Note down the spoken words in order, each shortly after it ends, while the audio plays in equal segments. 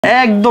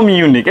একদম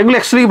ইউনিক। এগুলো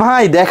অ্যাকচুয়ালি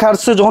ভাই দেখার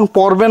চেয়ে যখন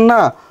পরবেন না,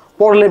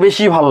 পরলে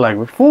বেশি ভালো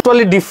লাগবে।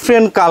 টোটালি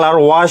ডিফারেন্ট কালার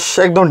ওয়াশ,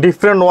 একদম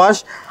ডিফারেন্ট ওয়াশ।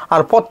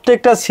 আর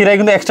প্রত্যেকটা সিলাই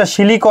কিন্তু এক্সট্রা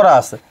সিলি করা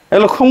আছে।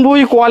 এগুলো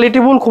খুবই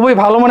কোয়ালিটিফুল, খুবই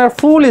ভালো মানের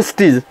ফুল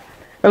স্টিচ।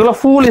 এগুলো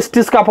ফুল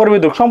স্টিচ কাপড়ের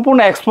ভিতর, সম্পূর্ণ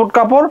এক্সপোর্ট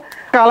কাপড়।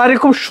 কালারই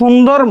খুব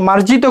সুন্দর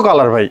মার্জিত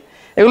কালার ভাই।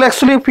 এগুলো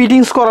অ্যাকচুয়ালি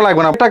ফিটিংস করা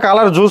লাগবে না। একটা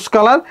কালার জুস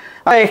কালার,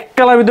 আর এক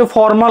কালার ভিতরে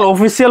ফর্মাল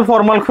অফিসিয়াল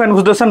ফর্মাল প্যান্ট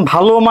খুঁজতেছেন,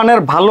 ভালো মানের,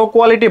 ভালো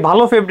কোয়ালিটি,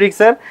 ভালো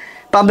ফেব্রিক্সের,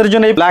 তাদের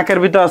জন্য এই ব্ল্যাকের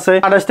ভিতরে আছে।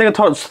 28 থেকে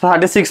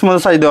 36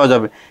 মধ্যে সাইজ দেওয়া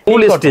যাবে।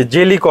 ফুল স্টিচ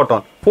জেলি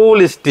কটন, ফুল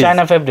স্টিচ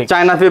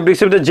চায়না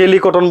ফেব্রিক্সের ভিতরে জেলি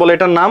কটন বলে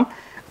এটার নাম।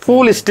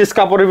 ফুল স্টিচ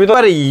কাপড়ের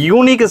ভিতরে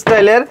ইউনিক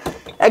স্টাইলের,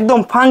 একদম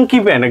ফাঙ্কি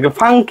প্যান্ট, একদম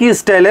ফাঙ্কি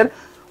স্টাইলের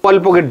পল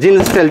পকেট জিন্স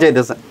স্টাইল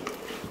চাইতেছে।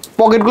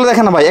 পকেটগুলো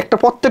দেখেন না ভাই, একটা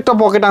প্রত্যেকটা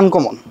পকেট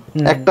আনকমন,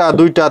 একটা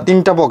দুইটা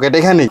তিনটা পকেট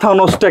এখানে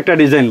নষ্ট একটা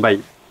ডিজাইন ভাই,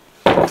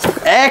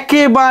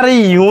 একেবারে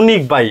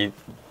ইউনিক ভাই।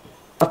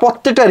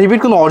 প্রত্যেকটা রিপিট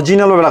কিন্তু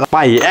অরিজিনাল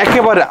ভাই,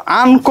 একেবারে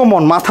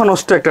আনকমন মাথা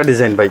নষ্ট একটা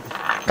ডিজাইন ভাই।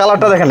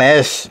 কালারটা দেখেন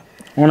অ্যাশ,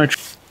 অনেক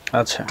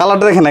আচ্ছা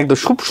কালারটা দেখেন একদম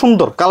খুব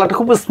সুন্দর, কালারটা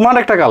খুব স্মার্ট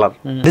একটা কালার।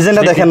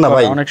 ডিজাইনটা দেখেন না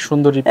ভাই, অনেক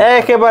সুন্দর,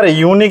 একেবারে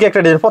ইউনিক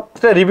একটা ডিজাইন।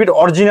 প্রত্যেকটা রিপিট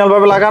অরিজিনাল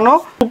ভাবে লাগানো।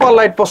 সুপার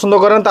লাইট পছন্দ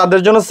করেন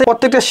তাদের জন্য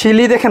প্রত্যেকটা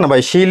শিলি দেখেন না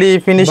ভাই, শিলি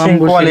ফিনিশিং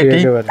কোয়ালিটি,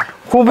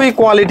 খুবই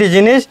কোয়ালিটি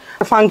জিনিস।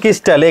 ফাঙ্কি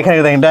স্টাইল, এখানে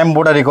দেখেন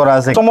এমব্রয়ডারি করা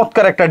আছে,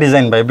 চমৎকার একটা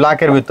ডিজাইন ভাই,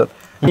 ব্ল্যাকের ভিতর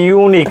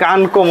ইউনিক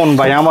আনকমন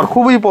ভাই, আমার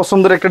খুবই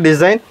পছন্দের একটা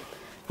ডিজাইন।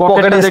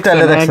 পকেট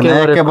স্টাইলে দেখেন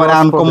একেবারে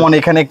আনকমন,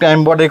 এখানে একটা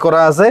এমব্রয়ডারি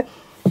করা আছে,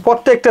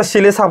 প্রত্যেকটা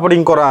শিলে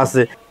সাপোর্টিং করা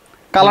আছে।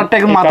 কালারটা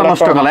একদম মাথা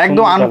নষ্ট কালার,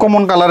 একদম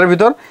আনকমন কালারের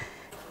ভিতর।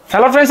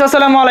 হ্যালো ফ্রেন্ডস,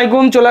 আসসালামু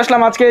আলাইকুম। চলে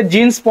আসলাম আজকে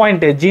জিন্স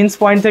পয়েন্টে। জিন্স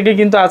পয়েন্ট থেকে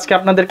কিন্তু আজকে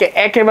আপনাদেরকে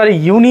একেবারে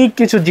ইউনিক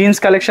কিছু জিন্স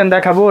কালেকশন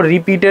দেখাবো।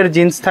 রিপিটের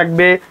জিন্স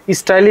থাকবে,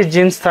 স্টাইলিশ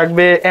জিন্স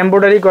থাকবে,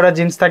 এমব্রয়ডারি করা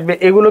জিন্স থাকবে।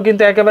 এগুলো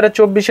কিন্তু একেবারে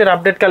 24-এর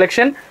আপডেট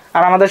কালেকশন।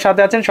 আর আমাদের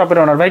সাথে আছেন শপের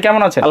ওনার ভাই,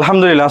 কেমন আছেন?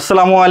 আলহামদুলিল্লাহ,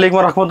 আসসালামু আলাইকুম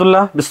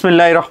রাহমাতুল্লাহ,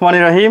 বিসমিল্লাহির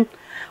রহমানির রহিম।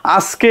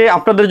 আজকে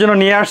আপনাদের জন্য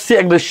নিয়ে আসছি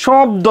একদম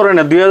সব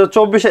ধরনের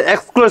 2024-এর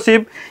এক্সক্লুসিভ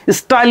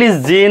স্টাইলিশ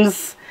জিন্স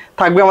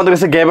থাকবে আমাদের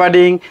কাছে,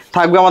 গ্যাবার্ডিং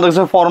থাকবে আমাদের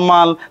কাছে,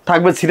 ফর্মাল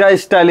থাকবে, সিরা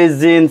স্টাইলিশ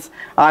জিন্স,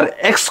 আর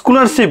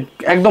এক্সক্লুসিভ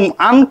একদম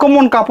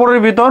আনকমন কাপড়ের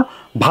ভিতর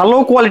ভালো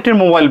কোয়ালিটির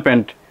মোবাইল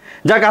প্যান্ট।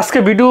 যাক, আজকে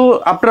ভিডিও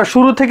আপনারা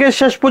শুরু থেকে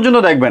শেষ পর্যন্ত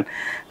দেখবেন।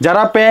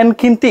 যারা প্যান্ট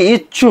কিনতে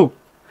ইচ্ছুক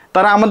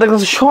তারা আমাদের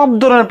কাছে সব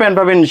ধরনের প্যান্ট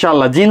পাবেন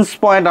ইনশাল্লাহ। জিন্স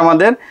পয়েন্ট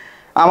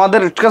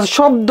আমাদের কাছে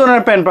সব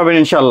ধরনের প্যান্ট পাবেন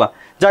ইনশাল্লাহ।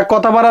 যাক,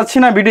 কথা বাড়াচ্ছি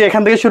না, ভিডিও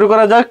এখান থেকে শুরু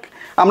করা যাক।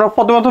 আমরা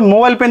প্রথমত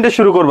মোবাইল প্যান্টে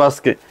শুরু করবো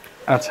আজকে।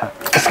 আচ্ছা,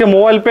 আজকে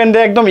মোবাইল প্যান্টে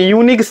একদম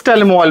ইউনিক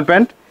স্টাইল মোবাইল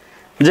প্যান্ট,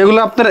 যেগুলো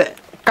আপনার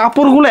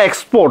কাপড়গুলো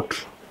এক্সপোর্ট।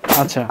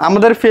 আচ্ছা,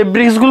 আমাদের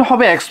ফেব্রিক্সগুলো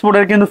হবে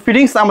এক্সপোর্টের, কিন্তু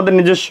ফিটিংস আমাদের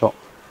নিজস্ব।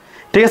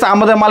 ঠিক আছে,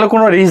 আমাদের মালে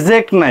কোনো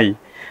রিজেক্ট নাই।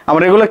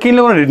 আমরা এগুলো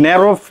কিনলে কোনো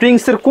ন্যারো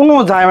ফিটিংসের কোনো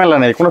ঝামেলা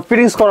নেই, কোনো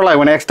ফিটিংস করা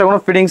লাগবে না, এক্সট্রা কোনো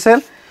ফিটিংসের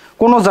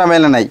কোনো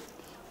ঝামেলা নাই।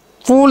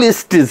 ফুল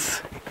স্টিচ,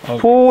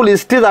 ফুল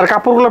স্টিচ। আর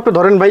কাপড়গুলো আপনি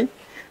ধরেন ভাই,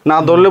 না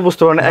ধরলে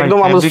বুঝতে পারেন, একদম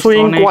আমাদের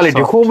সুইং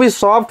কোয়ালিটি, খুবই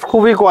সফট,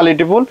 খুবই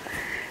কোয়ালিটিফুল।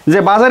 যে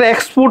বাজারে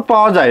এক্সপোর্ট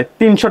পাওয়া যায়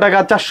 300 টাকা,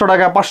 400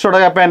 টাকা, 500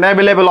 টাকা প্যান্ট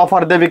অ্যাভেলেবেল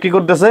অফার দিয়ে বিক্রি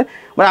করতেছে।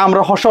 মানে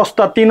আমরা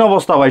সস্তা 3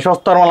 অবস্থা ভাই,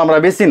 সস্তার মাল আমরা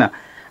বেশি না।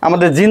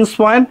 আমাদের জিন্স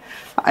পয়েন্ট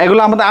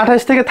এগুলো আমাদের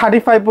 28 থেকে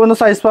 35 পর্যন্ত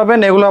সাইজ পাবেন।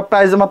 এগুলো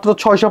প্রাইস মাত্র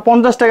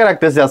 650 টাকা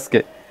রাখতেছে আজকে।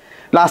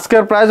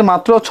 আজকের প্রাইস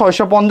মাত্র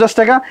 650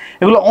 টাকা।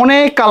 এগুলো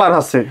অনেক কালার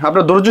আছে,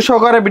 আপনার ধৈর্য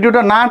সহকারে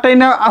ভিডিওটা না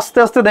টাইনা আস্তে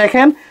আস্তে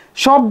দেখেন।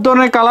 সব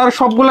ধরনের কালার,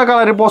 সবগুলো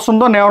কালারই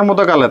পছন্দ, নেওয়ার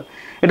মতো কালার।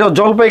 এটা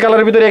জলপাই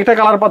কালারের ভিতরে একটা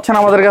কালার পাচ্ছেন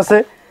আমাদের কাছে,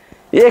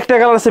 একটা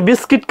কালার আছে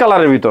বিস্কিট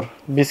কালারের ভিতর,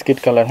 বিস্কিট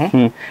কালার। হ্যাঁ,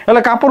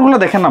 তাহলে কাপড়গুলো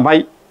দেখেন না ভাই,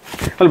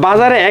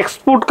 বাজারে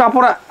এক্সপোর্ট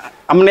কাপড়,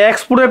 মানে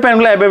এক্সপোর্টের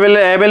প্যান্টগুলো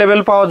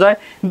অ্যাভেলেবেল পাওয়া যায়,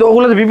 কিন্তু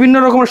ওগুলোতে বিভিন্ন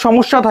রকমের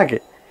সমস্যা থাকে,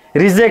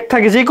 রিজেক্ট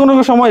থাকে, যে কোনো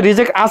সময়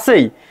রিজেক্ট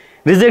আসেই।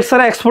 রিজেক্ট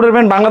ছাড়া এক্সপোর্টের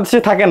প্যান্ট বাংলাদেশে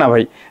থাকে না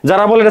ভাই।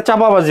 যারা বলে এটা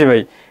চাপাবাজি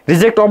ভাই,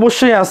 রিজেক্ট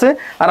অবশ্যই আছে।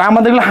 আর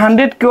আমাদেরগুলো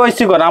 100 QIC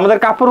করে, আমাদের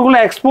কাপড়গুলো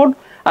এক্সপোর্ট,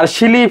 আর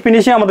শিলি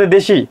ফিনিশিং আমাদের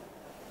দেশি।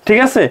 ঠিক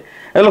আছে,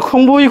 এগুলো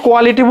খুবই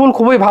কোয়ালিটিফুল,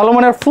 খুবই ভালো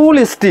মানের ফুল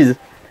স্টিচ।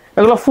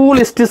 এগুলো ফুল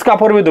স্টিচ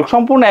কাপড়ের ভিতর,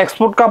 সম্পূর্ণ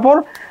এক্সপোর্ট কাপড়।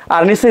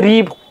 আর নিচে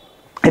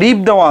রিপ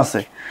দেওয়া আছে।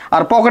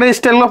 আর পকেটের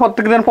স্টাইলগুলো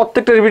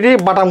প্রত্যেকটা রিপিটই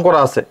বাটাম করা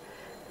আছে,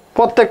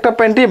 প্রত্যেকটা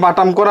প্যান্টই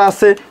বাটাম করা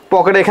আছে।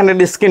 পকেটে এখানে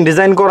স্ক্রিন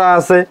ডিজাইন করা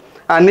আছে,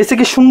 আর নিচে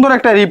কি সুন্দর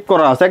একটা রিপ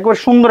করা আছে, একবার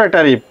সুন্দর একটা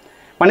রিপ,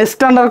 মানে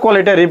স্ট্যান্ডার্ড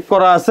কোয়ালিটির রিপ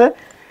করা আছে।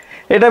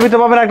 এটার ভিতরে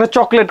পাবেন একটা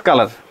চকলেট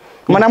কালার।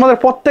 মানে আমাদের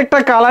প্রত্যেকটা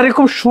কালারই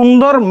খুব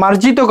সুন্দর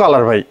মার্জিত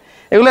কালার ভাই।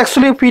 এগুলো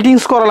অ্যাকচুয়ালি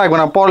ফিটিংস করা লাগবে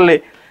না, পরলে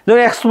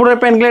যেমন এক্সপোর্টের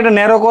প্যান্টগুলো এটা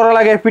ন্যারো করা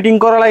লাগে, ফিটিং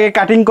করা লাগে,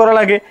 কাটিং করা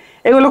লাগে,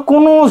 এগুলো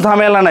কোনো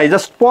ঝামেলা নাই।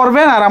 জাস্ট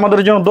পরবেন আর আমাদের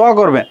জন্য দোয়া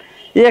করবেন।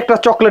 এই একটা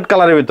চকলেট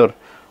কালারের ভিতর,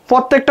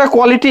 প্রত্যেকটা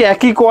কোয়ালিটি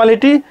একই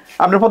কোয়ালিটি।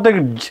 আপনার প্রত্যেক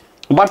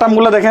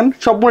বাটামগুলো দেখেন,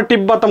 সম্পূর্ণ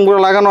টিপ বাটামগুলো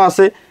লাগানো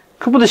আছে।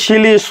 খুব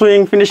শিলি সুইং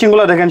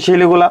ফিনিশিংগুলো দেখেন,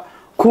 শিলিগুলো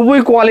খুবই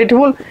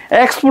কোয়ালিটিফুল।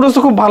 এক্সপোর্ট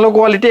হচ্ছে খুব ভালো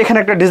কোয়ালিটি। এখানে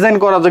একটা ডিজাইন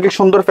করা আছে, কি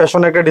সুন্দর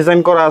ফ্যাশন একটা ডিজাইন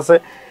করা আছে।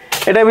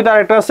 এটার ভিতরে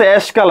আরেকটা আছে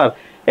অ্যাশ কালার।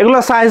 এগুলো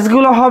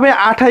সাইজগুলো হবে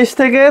 28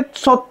 থেকে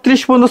 36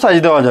 পর্যন্ত সাইজ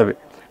দেওয়া যাবে,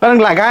 কারণ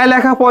গায়ে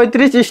লেখা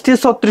 35, স্টিচ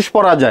 36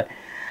 পরা যায়।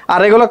 আর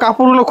এগুলো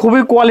কাপড়গুলো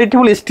খুবই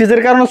কোয়ালিটিফুল,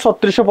 স্টিচের কারণে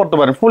 36ও পরতে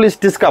পারেন, ফুল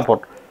স্টিচ কাপড়।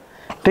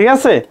 ঠিক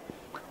আছে,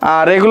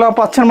 আর এগুলো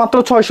পাচ্ছেন মাত্র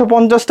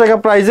 650 টাকা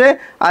প্রাইজে।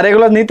 আর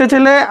এগুলো নিতে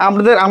চাইলে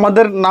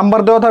আমাদের নাম্বার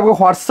দেওয়া থাকবে,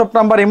 হোয়াটসঅ্যাপ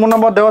নাম্বার, ইমো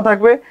নাম্বার দেওয়া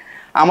থাকবে।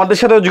 আমাদের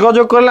সাথে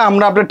যোগাযোগ করলে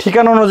আমরা আপনার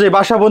ঠিকানা অনুযায়ী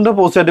বাসা পর্যন্ত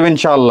পৌঁছে দেবো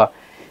ইনশাআল্লাহ।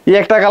 এই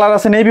একটা কালার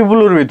আছে নেভি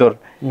ব্লুর ভিতর,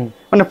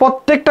 মানে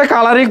প্রত্যেকটা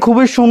কালারই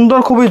খুবই সুন্দর,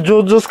 খুবই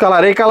জোস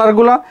কালার। এই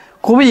কালারগুলো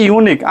খুবই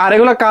ইউনিক। আর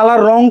এগুলো কালার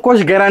রং কোশ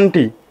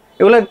গ্যারান্টি,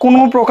 এগুলো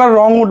কোনো প্রকার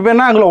রং উঠবে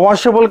না, এগুলো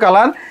ওয়াশেবল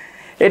কালার।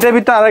 এটার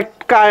ভিতর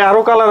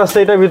আরো কালার আছে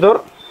এটার ভিতর।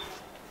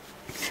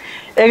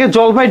 একে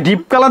জলপাই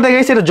ডিপ কালার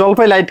দেখাইছে, এটা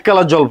জলপাই লাইট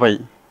কালার জলপাই,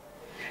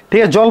 ঠিক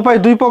আছে। জলপাই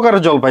দুই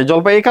প্রকারের জলপাই,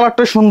 জলপাই এই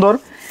কালারটা সুন্দর,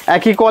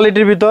 একই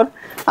কোয়ালিটির ভিতর।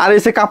 আর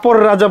এসে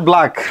কাপড়ের রাজা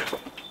ব্ল্যাক,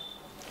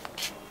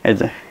 এই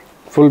যে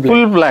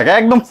ফুল ব্ল্যাক,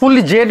 একদম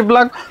ফুললি জেড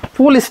ব্ল্যাক,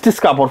 ফুল স্টিচ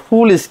কাপড়,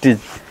 ফুল স্টিচ।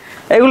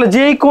 এগুলো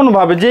যেই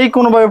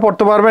কোনোভাবে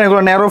পড়তে পারবেন,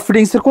 এগুলো ন্যারো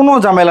ফিটিংসের কোনো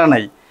ঝামেলা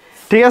নাই,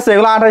 ঠিক আছে।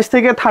 এগুলো 28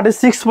 থেকে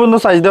 36 পর্যন্ত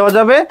সাইজ দেওয়া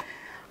যাবে।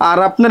 আর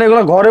আপনারা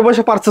এগুলো ঘরে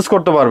বসে পারচেস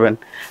করতে পারবেন।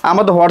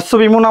 আমাদের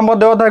হোয়াটসঅ্যাপ ইমো নাম্বার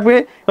দেওয়া থাকবে।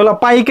 এগুলো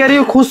পাইকারি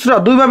ও খুচরা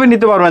দুইভাবে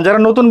নিতে পারবেন। যারা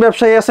নতুন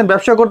ব্যবসায়ী আছেন,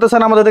 ব্যবসা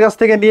করতেছেন আমাদের কাছ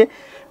থেকে নিয়ে,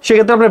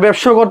 সেক্ষেত্রে আপনি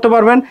ব্যবসাও করতে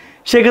পারবেন।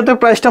 সেক্ষেত্রে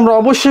প্রাইসটা আমরা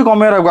অবশ্যই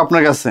কমিয়ে রাখবো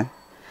আপনার কাছে,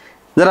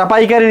 যারা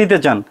পাইকারি নিতে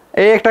চান।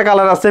 এই একটা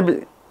কালার আছে,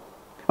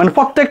 মানে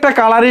প্রত্যেকটা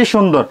কালারই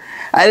সুন্দর।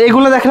 আর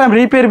এগুলো দেখলাম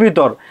রিপের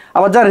ভিতর,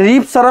 আবার যারা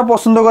রিপ ছাড়া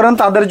পছন্দ করেন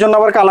তাদের জন্য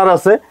আবার কালার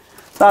আছে,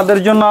 তাদের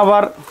জন্য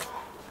আবার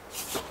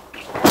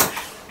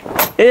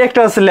এই একটা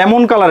আছে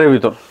লেমন কালারের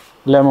ভিতর।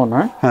 লেমন,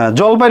 হ্যাঁ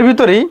জলপাইয়ের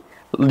ভিতরেই,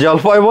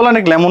 জলপাই বলে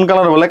অনেক লেমন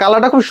কালার বলে,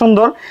 কালারটা খুব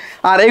সুন্দর।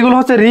 আর এগুলো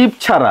হচ্ছে রিপ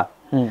ছাড়া,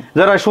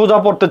 যারা সোজা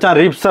পড়তে চান,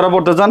 রিপ ছাড়া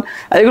পড়তে চান।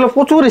 আর এগুলো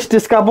প্রচুর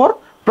স্টিচ কাপড়,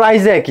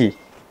 প্রাইস একই,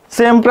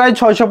 সেম প্রাইস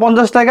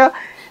 650 টাকা।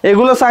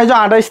 এগুলো সাইজ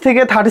 28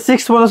 থেকে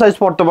 36 পর্যন্ত সাইজ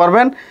পড়তে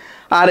পারবেন।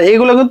 আর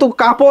এগুলো কিন্তু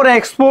কাপড়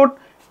এক্সপোর্ট,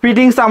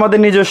 ফিটিংস আমাদের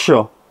নিজস্ব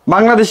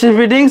বাংলাদেশি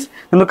ফিটিংস,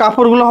 কিন্তু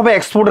কাপড়গুলো হবে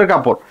এক্সপোর্টের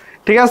কাপড়,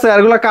 ঠিক আছে। আর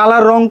এগুলো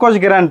কালার রং কস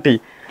গ্যারান্টি।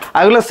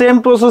 আর এগুলো সেম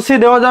প্রসেসই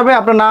দেওয়া যাবে,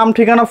 আপনার নাম,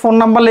 ঠিকানা, ফোন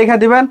নাম্বার লেখা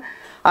দিবেন।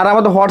 আর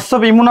আমাদের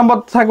হোয়াটসঅ্যাপ ইমো নাম্বার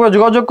থাকবে,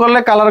 যোগাযোগ করলে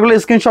কালারগুলো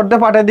স্ক্রিনশট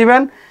দিয়ে পাঠিয়ে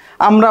দিবেন,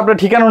 আমরা আপনার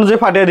ঠিকানা অনুযায়ী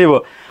পাঠিয়ে দিব।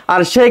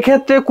 আর সেই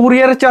ক্ষেত্রে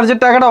কুরিয়ার চার্জের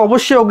টাকাটা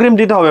অবশ্যই অগ্রিম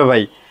দিতে হবে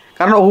ভাই,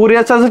 কারণ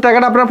কুরিয়ার চার্জের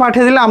টাকাটা আপনারা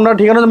পাঠিয়ে দিলে আমরা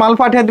ঠিকানা মাল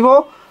পাঠিয়ে দিব,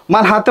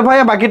 মাল হাতে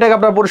পাইয়ে বাকি টাকা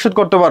আপনারা পরিশোধ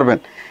করতে পারবেন।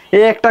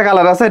 এই একটা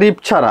কালার আছে রিপ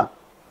ছাড়া,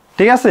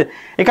 ঠিক আছে।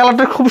 এই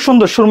কালারটা খুব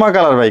সুন্দর, সুরমা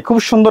কালার ভাই, খুব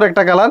সুন্দর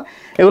একটা কালার।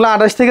 এগুলো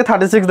 28 থেকে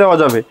 36 দেওয়া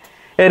যাবে।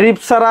 এই রিপ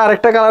ছাড়া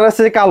আরেকটা কালার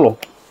আছে কালো,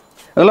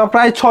 এগুলো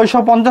প্রায়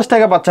 650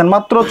 টাকা পাচ্ছেন,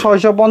 মাত্র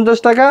 650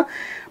 টাকা।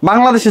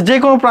 বাংলাদেশে যে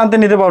কোনো প্রান্তে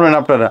নিতে পারবেন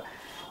আপনারা,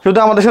 শুধু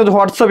আমাদের সাথে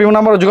হোয়াটসঅ্যাপ ইমো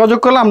নাম্বারে যোগাযোগ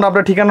করলে আমরা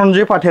আপনার ঠিকানা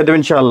অনুযায়ী পাঠিয়ে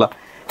দেবেন ইনশাআল্লাহ।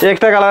 এই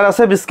একটা কালার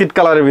আছে বিস্কিট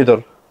কালারের ভিতর,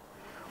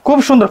 খুব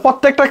সুন্দর।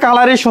 প্রত্যেকটা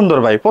কালারই সুন্দর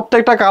ভাই,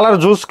 প্রত্যেকটা কালার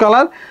জুস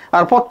কালার।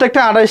 আর প্রত্যেকটা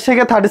 28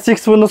 থেকে 36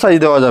 পর্যন্ত সাইজ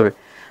দেওয়া যাবে।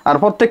 আর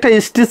প্রত্যেকটা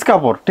স্টিচ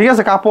কাপড়, ঠিক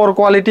আছে, কাপড়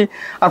কোয়ালিটি।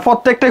 আর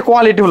প্রত্যেকটাই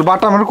কোয়ালিটিফুল,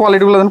 বাটামের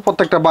কোয়ালিটিগুলো দেখেন,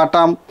 প্রত্যেকটা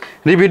বাটাম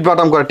রিপিট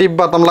বাটাম করে, টিপ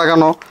বাটাম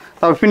লাগানো।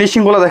 তারপর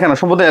ফিনিশিংগুলো দেখেন না,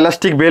 সম্ভবত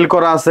এলাস্টিক বেল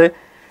করা আছে,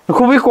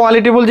 খুবই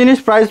কোয়ালিটিফুল জিনিস।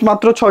 প্রাইস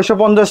মাত্র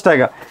 650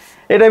 টাকা।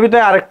 এটার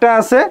ভিতরে আরেকটা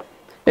আছে,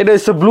 এটা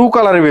হচ্ছে ব্লু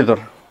কালারের ভিতর।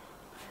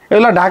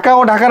 এগুলো ঢাকা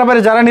ও ঢাকার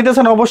বাইরে যারা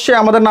নিতেছেন অবশ্যই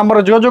আমাদের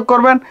নাম্বারে যোগাযোগ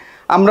করবেন,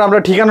 আমরা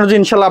ঠিকানা যে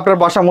ইনশাল্লাহ আপনার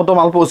বাসা মতো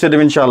মাল পৌঁছে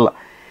দেবেন ইনশাল্লাহ।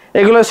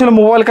 এগুলো ছিল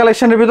মোবাইল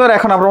কালেকশনের ভিতর।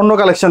 এখন আমরা অন্য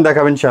কালেকশন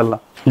দেখাবেন ইনশাল্লাহ।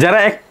 যারা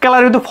এক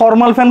কালারের ভিতর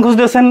ফর্মাল ফ্যান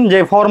খুঁজতেছেন, যে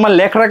ফর্মাল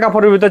লেখরা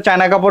কাপড়ের ভিতর,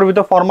 চায়না কাপড়ের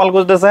ভিতর ফর্মাল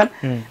খুঁজতেছেন,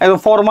 একদম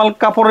ফর্মাল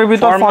কাপড়ের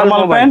ভিতর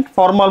formal pant,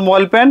 formal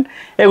mobile pant,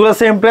 এগুলো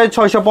সেম প্রাইস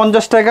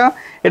 650 টাকা।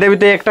 এটার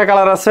ভিতরে একটা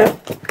কালার আছে,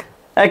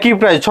 একই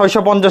প্রাইস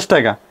 650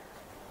 টাকা।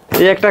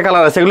 এই একটা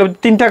কালার আছে, এগুলো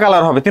 3টা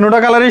কালার হবে, 3টা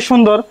কালারই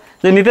সুন্দর।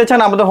 যে নিতে চান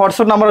আমাদের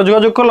হোয়াটসঅ্যাপ নাম্বারে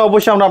যোগাযোগ করলে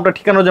অবশ্যই আমরা আপনার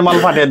ঠিকানা যে মাল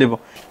পাঠিয়ে দেবো।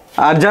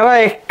 আর যারা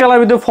এক কালার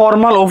ভিতরে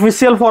ফর্মাল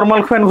অফিসিয়াল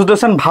ফর্মাল প্যান্ট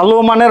খুঁজতেছেন, ভালো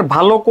মানের,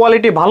 ভালো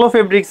কোয়ালিটি, ভালো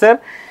ফেব্রিক্সের,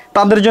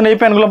 তাদের জন্য এই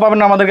প্যান্টগুলো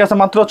পাবেন আমাদের কাছে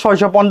মাত্র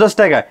 650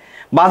 টাকায়।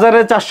 বাজারে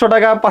 400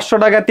 টাকা, 500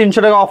 টাকা, 300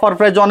 টাকা অফার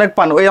প্রাইস অনেক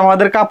পান। ওই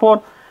আমাদের কাপড়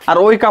আর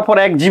ওই কাপড়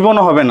এক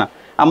জীবনও হবে না।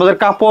 আমাদের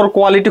কাপড়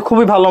কোয়ালিটি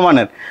খুবই ভালো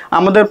মানের।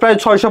 আমাদের প্রায়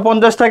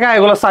 650 টাকা।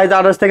 এগুলো সাইজ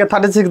 28 থেকে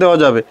 36 দেওয়া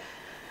যাবে।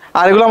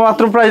 আর এগুলো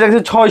মাত্র প্রাইস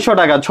রাখছে 600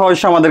 টাকা।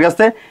 600 আমাদের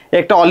কাছে।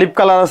 একটা অলিভ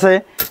কালার আছে,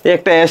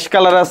 একটা অ্যাশ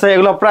কালার আছে,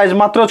 এগুলো প্রাইস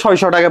মাত্র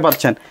 600 টাকা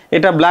পাচ্ছেন।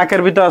 এটা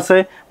ব্ল্যাকের ভিতর আছে,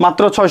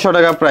 মাত্র 600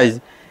 টাকা প্রাইস।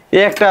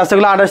 এই একটা আছে,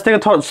 এগুলো 28 থেকে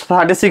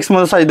 36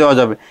 মধ্যে সাইজ দেওয়া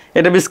যাবে।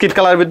 এটা বিস্কিট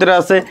কালার ভিতরে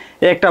আছে,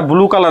 একটা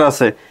ব্লু কালার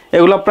আছে,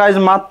 এগুলো প্রাইস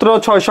মাত্র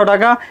 600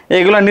 টাকা।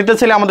 এগুলো নিতে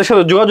চাইলে আমাদের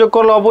সাথে যোগাযোগ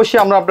করলে অবশ্যই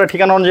আমরা আপনার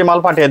ঠিকানা অনুযায়ী মাল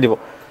পাঠিয়ে দিব।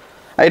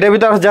 এটার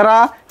ভিতরে যারা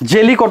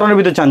জেলি কটনের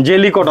ভিতরে চান,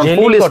 জেলি কটন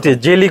ফুল স্টিচ,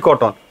 জেলি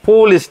কটন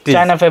ফুল স্টিচ,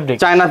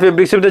 চায়না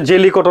ফেব্রিক্সের ভিতরে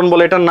জেলি কটন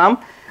বলে এটার নাম।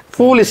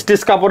 ফুল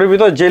স্টিচ কাপড়ের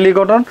ভিতর জেলি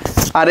কটন।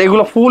 আর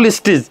এগুলো ফুল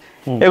স্টিচ,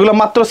 এগুলো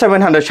মাত্র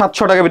 700,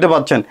 700 টাকার ভিতরে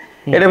পাচ্ছেন।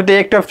 এটার ভিতরে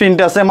একটা প্রিন্ট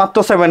আছে মাত্র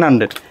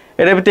 700।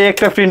 এটার ভিতরে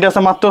একটা প্রিন্ট আছে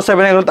মাত্র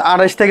 700। এগুলো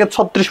 28 থেকে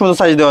 36 মতো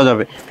সাইজ দেওয়া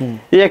যাবে।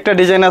 এই একটা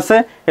ডিজাইন আছে,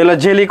 এগুলো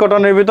জেলি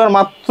কটনের ভিতর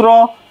মাত্র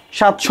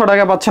 700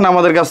 টাকা পাচ্ছেন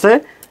আমাদের কাছে।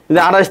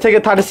 28 থেকে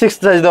 36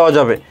 সাইজ দেওয়া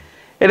যাবে।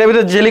 এটার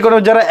ভিতরে জেলি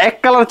কটন যারা এক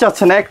কালার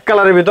চাচ্ছেন, এক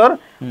কালারের ভিতর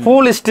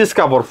ফুল স্টিচ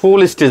কাপড়, ফুল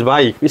স্টিচ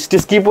ভাই,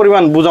 স্টিচ কি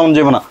পরিমাণ বুঝাউন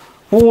যাবে না,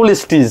 ফুল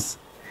স্টিচ।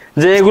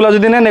 যে এগুলো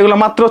যদি নেন, এগুলো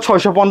মাত্র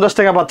 650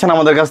 টাকা পাচ্ছেন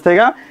আমাদের কাছ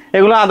থেকে।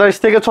 এগুলো 28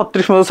 থেকে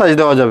 36 মতো সাইজ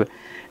দেওয়া যাবে।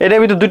 এটার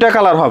ভিতরে দুইটা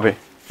কালার হবে।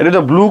 এটার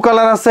ভিতরে ব্লু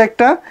কালার আছে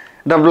একটা,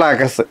 এটা ব্ল্যাক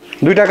আছে,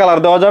 দুইটা কালার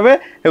দেওয়া যাবে,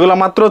 এগুলো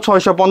মাত্র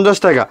 650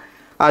 টাকা।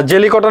 আর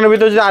জেলি কটনের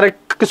ভিতর যে আরেক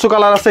কিছু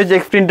কালার আছে যে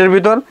প্রিন্টের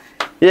ভিতর,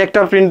 এই একটা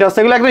প্রিন্ট আছে,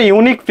 এগুলো একদম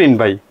ইউনিক প্রিন্ট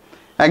ভাই,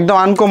 একদম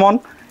আনকমন।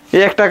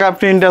 এই একটা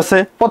প্রিন্ট আছে,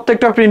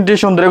 প্রত্যেকটা প্রিন্টই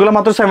সুন্দর, এগুলো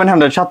মাত্র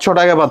 700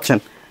 টাকা পাচ্ছেন।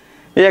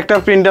 এই একটা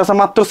প্রিন্ট আছে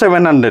মাত্র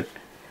 700,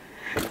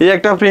 এই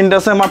একটা প্রিন্ট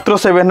আছে মাত্র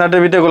 700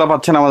 ভিতরে, এগুলো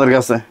পাচ্ছেন আমাদের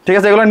কাছে। ঠিক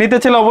আছে, এগুলো নিতে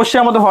চাইলে অবশ্যই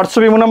আমাদের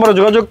হোয়াটসঅ্যাপ ইমো নাম্বারে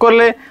যোগাযোগ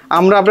করলে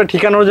আমরা আপনার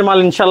ঠিকানার যে মাল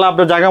ইনশাল্লাহ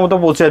আপনার জায়গা মতো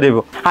পৌঁছে দেব।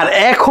 আর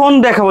এখন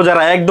দেখাবো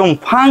যারা একদম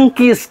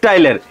ফাঙ্কি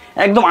স্টাইলের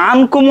একদম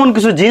আনকমন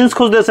কিছু জিন্স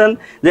খুঁজতেছেন,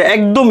 যে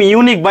একদম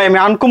ইউনিক ভাই আমি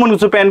আনকমন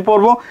কিছু প্যান্ট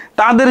পরবো,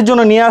 তাদের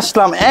জন্য নিয়ে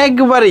আসলাম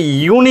একবারে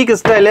ইউনিক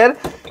স্টাইলের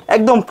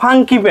একদম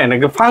ফাঙ্কি প্যান্ট,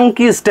 একদম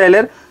ফাঙ্কি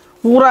স্টাইলের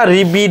পুরা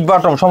রিবিট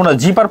বাটম সম্পূর্ণ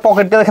জিপার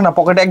পকেটটা দেখেন না,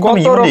 পকেট একদম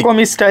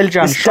ইউনিক স্টাইল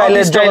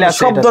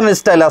সব ধরনের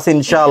স্টাইল আছে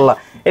ইনশাআল্লাহ।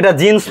 এটা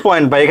জিন্স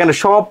পয়েন্ট ভাই, এখানে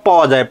সব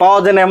পাওয়া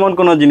যায় না এমন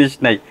কোনো জিনিস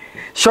নাই,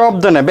 সব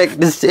ধরনের।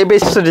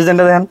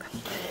 ডিজাইনটা দেখেন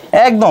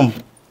একদম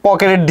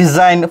পকেটের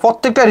ডিজাইন,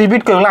 প্রত্যেকটা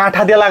রিপিট করে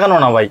আঠা দিয়ে লাগানো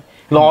না ভাই,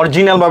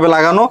 অরিজিনাল ভাবে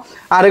লাগানো।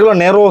 আর এগুলো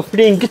নেরো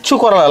ফিটিং কিচ্ছু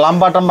করা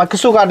লম্বা টাম্বা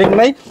কিছু কাটিং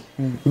নাই।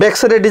 ব্যাক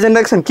সাইডের ডিজাইন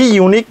দেখছেন কি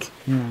ইউনিক।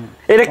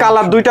 এটা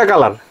কালার দুইটা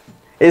কালার,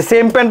 এই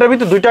সেম প্যান্টের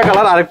ভিতর দুইটা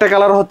কালার, আরেকটা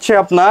কালার হচ্ছে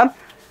আপনার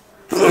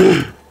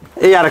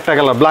এই আরেকটা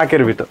কালার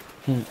ব্ল্যাকের ভিতর,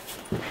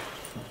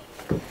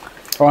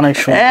 অনেক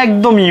সুন্দর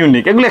একদম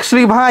ইউনিক। এগুলো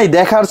অ্যাকচুয়ালি ভাই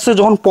দেখার চেয়ে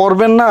যখন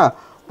পরবেন না,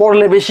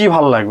 পরলে বেশি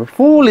ভালো লাগবে।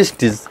 ফুল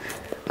স্টিচ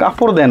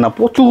কাপড় দেন না,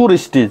 প্রচুর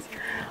স্টিচ।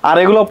 আর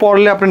এগুলো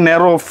পরলে আপনি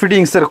ন্যারো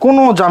ফিটিংস এর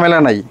কোনো ঝামেলা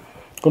নাই,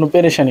 কোনো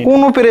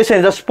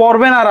পেরেশানি জাস্ট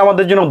পরবেন আর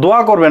আমাদের জন্য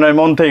দোয়া করবেন ওই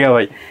মন থেকে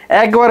ভাই।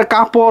 একবার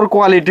কাপড়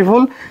কোয়ালিটি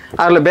ফুল।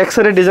 আর ব্যাক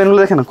সাইডের ডিজাইনগুলো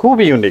দেখেন খুব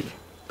ইউনিক।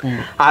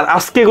 আর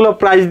আজকে এগুলো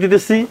প্রাইস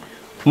দিতেছি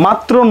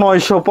মাত্র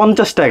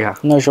 950 টাকা।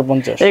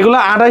 950। এগুলো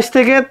 28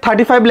 থেকে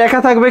 35 লেখা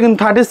থাকবে, কিন্তু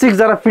 36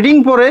 যারা ফিটিং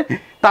পরে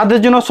তাদের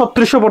জন্য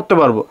 3600 পড়তে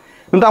পারবো।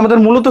 কিন্তু আমাদের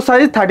মূলত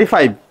সাইজ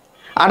 35,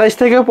 28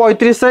 থেকে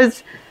 35 সাইজ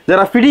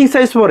যারা ফিটিং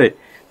সাইজ পরে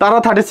তারা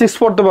 36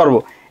 পড়তে পারবো।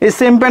 এই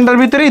সেম প্যান্টের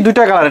ভিতরেই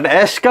দুইটা কালার, একটা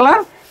অ্যাশ কালার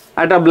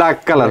আর একটা ব্ল্যাক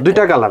কালার,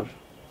 দুইটা কালার।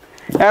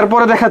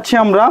 এরপরে দেখাচ্ছি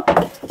আমরা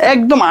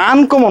একদম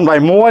আনকমন ভাই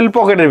মোবাইল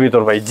পকেটের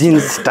ভিতর ভাই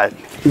জিন্স স্টাইল,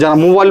 যারা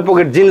মোবাইল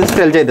পকেট জিন্স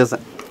স্টাইল চাইতেছে।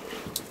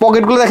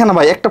 পকেটগুলো দেখেন না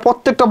ভাই, একটা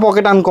প্রত্যেকটা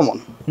পকেট আনকমন,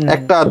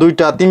 একটা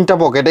দুইটা তিনটা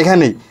পকেট,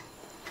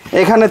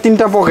 এখানে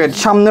তিনটা পকেট,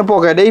 সামনে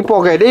পকেট,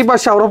 এই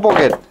পাশে আরো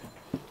পকেট,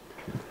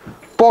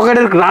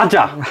 পকেটের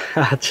রাজা।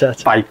 আচ্ছা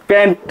আচ্ছা ভাই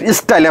প্যান্ট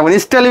স্টাইল, এমন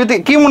স্টাইল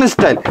কেমন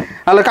স্টাইল,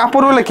 তাহলে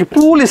কাপড় বলে কি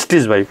ফুল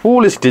স্টিচ ভাই,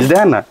 ফুল স্টিচ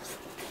দেখেন না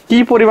কি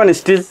পরিমাণ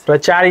স্টিচ,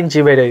 4 ইঞ্চি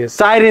বেড়ে গেছে,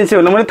 4 ইঞ্চি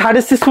হলো মানে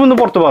 36 পর্যন্ত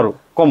পড়তে পারো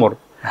কোমর।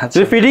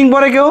 যদি ফিটিং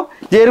পরে কেউ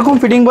যে এরকম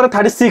ফিটিং পরে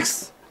 36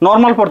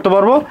 নরমাল পড়তে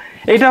পারবো।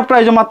 এটা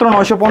প্রাইস মাত্র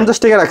 950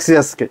 টাকা রাখছি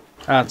আজকে।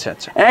 আচ্ছা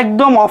আচ্ছা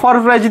একদম অফার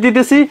প্রাইস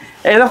দিতেছি,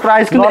 এটা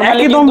প্রাইস কিন্তু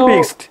একদম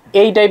ফিক্সড।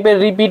 এই টাইপের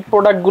রিপিট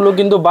প্রোডাক্ট গুলো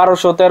কিন্তু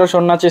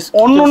 1200-1300 নাচে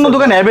অন্য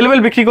দোকানে अवेलेबल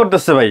বিক্রি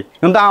করতেছে ভাই,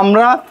 কিন্তু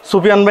আমরা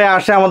সুফিয়ান ভাই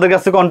আসে আমাদের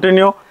কাছে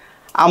কন্টিনিউ,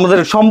 আমাদের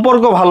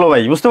সম্পর্ক ভালো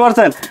ভাই, বুঝতে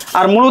পারছেন।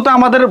 আর মূলত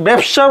আমাদের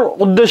ব্যবসার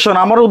উদ্দেশ্য না,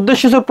 আমার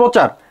উদ্দেশ্য হচ্ছে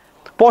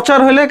প্রচার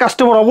হলে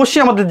কাস্টমার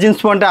অবশ্যই আমাদের জিন্স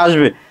পয়েন্টে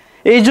আসবে।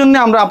 এই জন্য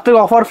আমরা আপনাকে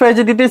অফার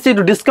প্রাইসে দিতেছি,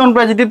 একটু ডিসকাউন্ট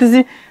প্রাইসে দিতেছি,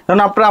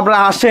 কারণ আপনারা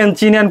আসেন,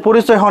 চিনেন,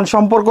 পরিচয় হন,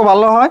 সম্পর্ক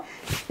ভালো হয়।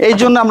 এই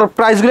জন্য আমরা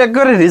প্রাইসগুলো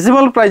একেবারে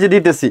রিজনেবল প্রাইসে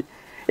দিতেছি।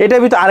 এটার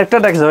ভিতরে আরেকটা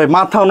দেখছে ভাই,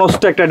 মাথা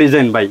নষ্ট একটা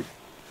ডিজাইন ভাই,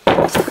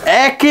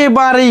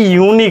 একেবারে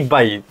ইউনিক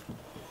ভাই।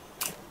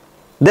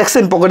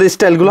 দেখছেন পকেটের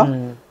স্টাইলগুলো,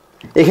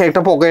 এখানে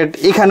একটা পকেট,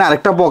 এখানে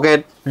আরেকটা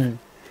পকেট,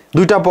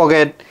 দুইটা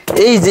পকেট,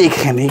 এই যে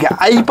এখানে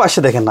এই পাশে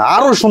দেখেন না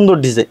আরো সুন্দর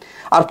ডিজাইন।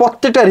 আর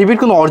প্রত্যেকটা রিপিট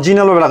কোনো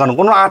অরিজিনাল ভাবে লাগানো,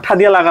 কোনো আঠা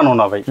দিয়ে লাগানো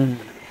না ভাই,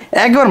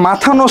 একবার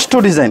মাথা নষ্ট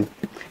ডিজাইন।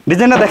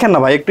 ডিজাইনটা দেখেন না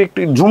ভাই, একটু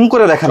জুম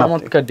করে দেখেন,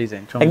 চমৎকার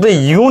ডিজাইন, একদম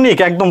ইউনিক,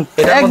 একদম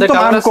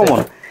আনকমন।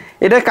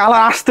 এটা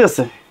কালার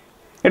আসতেছে,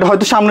 এটা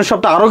হয়তো সামনের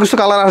সপ্তাহে আরো কিছু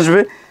কালার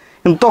আসবে,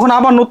 কিন্তু তখন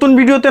আবার নতুন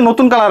ভিডিওতে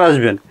নতুন কালার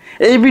আসবেন।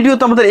 এই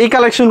ভিডিওতে আমাদের এই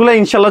কালেকশনগুলো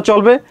ইনশাল্লাহ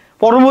চলবে,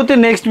 পরবর্তী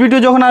নেক্সট ভিডিও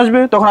যখন আসবে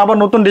তখন আবার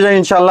নতুন ডিজাইন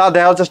ইনশাল্লাহ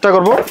দেওয়ার চেষ্টা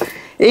করব।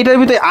 এইটার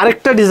ভিতরে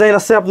আরেকটা ডিজাইন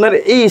আছে আপনার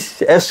এই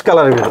অ্যাশ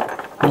কালারের ভিতরে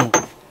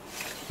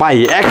ভাই,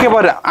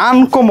 একেবারে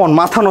আনকমন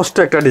মাথা নষ্ট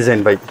একটা ডিজাইন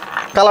ভাই।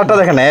 কালারটা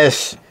দেখেন অ্যাশ,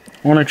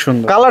 অনেক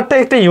সুন্দর কালারটা,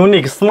 একটা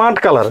ইউনিক স্মার্ট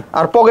কালার।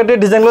 আর পকেটের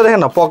ডিজাইনগুলো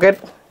দেখেন না,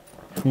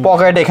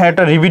 পকেট এখানে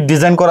একটা রিপিট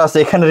ডিজাইন করা আছে,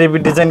 এখানে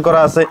রিপিট ডিজাইন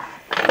করা আছে।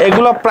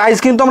 এগুলো প্রাইস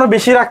কিন্তু আমরা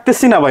বেশি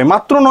রাখতেছি না ভাই,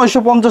 মাত্র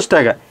 950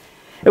 টাকা।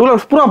 এগুলো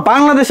পুরো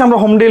বাংলাদেশে আমরা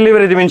হোম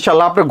ডেলিভারি দেবেন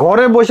ইনশাল্লাহ, আপনি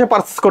ঘরে বসে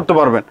পারচেস করতে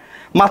পারবেন।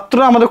 মাত্র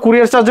আমাদের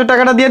কুরিয়ার চার্জের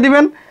টাকাটা দিয়ে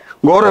দিবেন,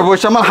 ঘরে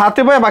বসে আমার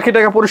হাতে পায়ে বাকি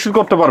টাকা পরিশোধ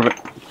করতে পারবেন।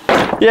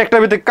 এই একটা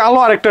ভিতরে কালো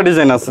আরেকটা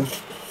ডিজাইন আছে,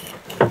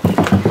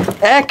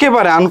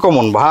 একেবারে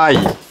আনকমন ভাই।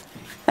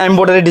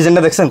 এমব্রয়ডারি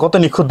ডিজাইনটা দেখছেন কত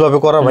নিখুঁতভাবে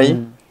করা ভাই,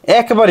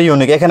 একেবারে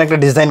ইউনিক। এখানে একটা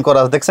ডিজাইন করা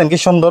আছে, দেখছেন কি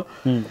সুন্দর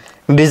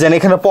ডিজাইন।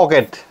 এখানে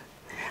পকেট,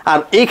 আর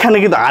এইখানে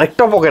কিন্তু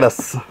আরেকটা পকেট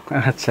আছে।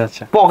 আচ্ছা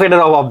আচ্ছা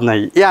পকেটের অভাব নাই,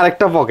 এই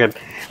আরেকটা পকেট,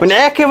 মানে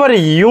একেবারে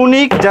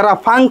ইউনিক। যারা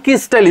ফাঙ্কি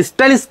স্টাইলিশ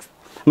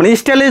মানে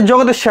স্টাইলিশ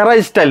জগতের সেরা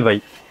স্টাইল ভাই।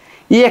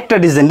 এই একটা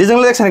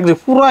ডিজাইনগুলো দেখছেন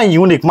পুরো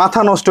ইউনিক,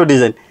 মাথা নষ্ট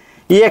ডিজাইন।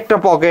 এই একটা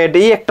পকেট,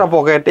 এই একটা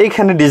পকেট,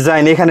 এইখানে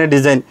ডিজাইন, এখানে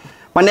ডিজাইন,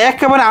 মানে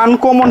একেবারে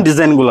আনকমন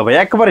ডিজাইনগুলো ভাই,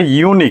 একেবারে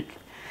ইউনিক।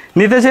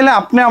 নিতে চাইলে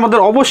আপনি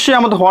অবশ্যই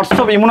আমাদের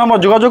হোয়াটসঅ্যাপ ইমো নাম্বার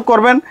যোগাযোগ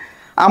করবেন।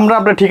 আমরা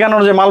আপনার ঠিকানা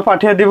অনুযায়ী মাল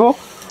পাঠিয়ে দিব।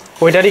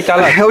 ওইটারই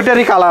কালার?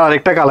 ওইটারই কালার,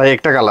 আরেকটা কালার,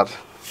 একটা কালার।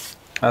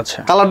 আচ্ছা,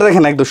 কালারটা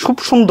দেখেন একদম খুব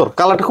সুন্দর,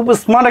 কালারটা খুব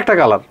স্মার্ট একটা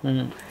কালার,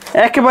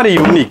 একেবারে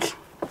ইউনিক,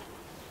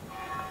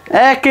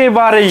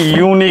 একেবারে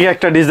ইউনিক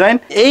একটা ডিজাইন।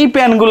 এই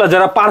প্যান্টগুলো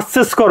যারা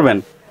পারচেস করবেন,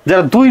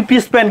 যারা 2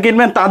 পিস প্যান্ট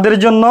কিনবেন, তাদের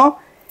জন্য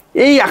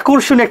এই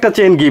আকর্ষণীয় একটা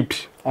চেইন গিফট।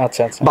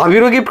 আচ্ছা আচ্ছা,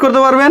 ভাবিরও গিফট করতে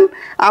পারবেন,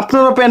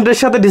 আপনারও প্যান্টের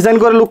সাথে ডিজাইন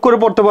করে লুক করে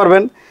পড়তে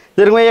পারবেন।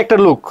 যেরকম এই একটা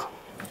লুক,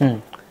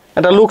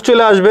 একটা লুক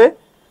চলে আসবে।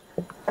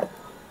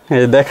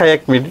 দেখাই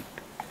 1 মিনিট।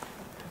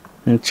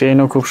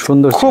 চেইনও খুব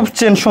সুন্দর, খুব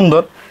চেন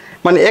সুন্দর,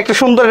 মানে একটা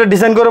সুন্দর একটা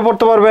ডিজাইন করে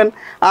পড়তে পারবেন।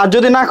 আর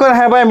যদি না করেন,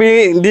 হ্যাঁ ভাই আমি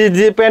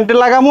যে প্যান্টে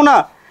লাগাবো না,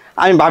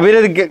 আমি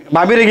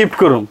ভাবিরে গিফট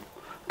করুন,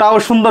 তাও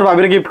সুন্দর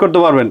ভাবিরে গিফট করতে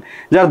পারবেন।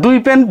 যারা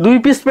 2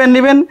 পিস প্যান্ট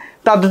নেবেন,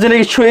 তাদের জন্য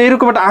কিছু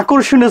এইরকম একটা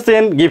আকর্ষণীয়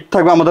চেন গিফট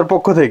থাকবে আমাদের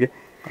পক্ষ থেকে।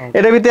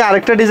 এটার ভিতরে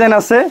আরেকটা ডিজাইন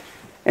আছে,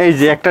 এই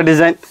যে একটা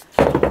ডিজাইন,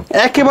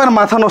 একেবারে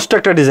মাথা নষ্ট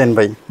একটা ডিজাইন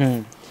ভাই।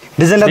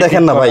 ডিজাইনটা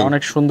দেখেন না ভাই,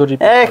 অনেক সুন্দর,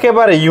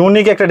 একেবারে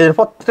ইউনিক একটা ডিজাইন।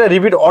 প্রত্যেকটা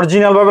রিপিট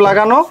অরিজিনাল ভাবে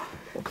লাগানো,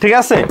 ঠিক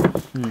আছে,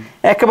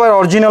 একেবারে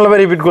অরিজিনাল ভাবে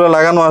রিপিট গুলো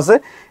লাগানো আছে।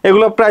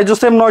 এগুলো প্রাইস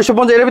সেম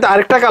 950। এর ভিতরে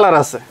আরেকটা কালার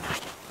আছে,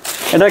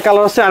 এটার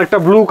কালার আছে আরেকটা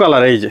ব্লু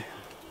কালার। এই যে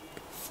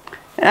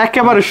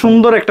একেবারে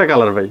সুন্দর একটা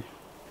কালার ভাই,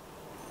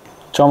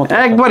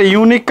 একবারে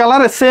ইউনিক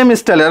কালার, সেম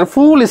স্টাইল, আর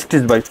ফুল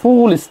স্টিচ ভাই,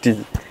 ফুল স্টিচ।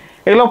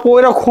 এগুলো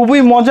পরে খুবই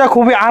মজা,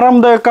 খুবই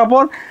আরামদায়ক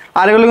কাপড়।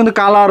 আর এগুলো কিন্তু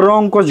কালার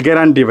রং কোচ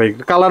গ্যারান্টি ভাই,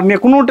 কালার নিয়ে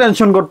কোনো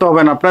টেনশন করতে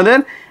হবে না আপনাদের।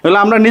 এগুলো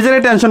আমরা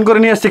নিজেরাই টেনশন করে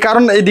নিয়ে আসছি,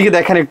 কারণ এইদিকে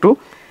দেখেন একটু,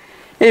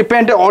 এই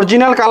প্যান্টে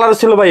অরিজিনাল কালার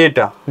ছিল ভাই,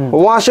 এটা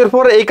ওয়াশের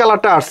পর এই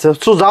কালারটা আসছে,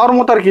 তো যাওয়ার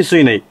মতো আর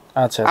কিছুই নেই।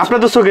 আচ্ছা,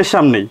 আপনাদের চোখের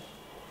সামনেই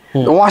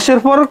ওয়াশের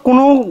পর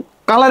কোনো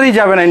কালারই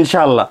যাবে না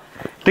ইনশাআল্লাহ,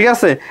 ঠিক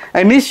আছে।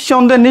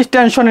 নিঃসন্দেহে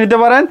টেনশন নিতে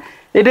পারেন।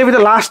 এটার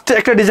ভিতরে লাস্ট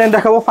একটা ডিজাইন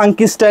দেখাবো,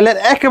 ফাঙ্কি স্টাইলের,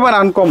 একেবারে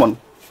আনকমন।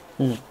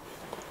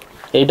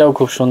 এইটাও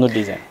খুব সুন্দর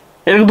ডিজাইন,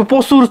 এটা কিন্তু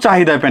প্রচুর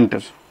চাহিদা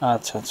প্যান্টের।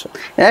 আচ্ছা আচ্ছা,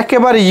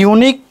 একেবারে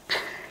ইউনিক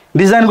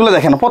ডিজাইনগুলো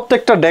দেখেন,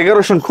 প্রত্যেকটা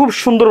ডেকোরেশন খুব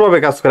সুন্দরভাবে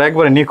কাজ করা,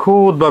 একবারে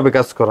নিখুঁতভাবে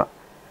কাজ করা,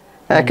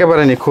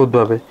 একেবারে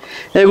নিখুঁতভাবে।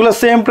 এগুলো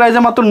সেম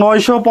প্রাইসে মাত্র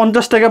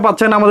 950 টাকা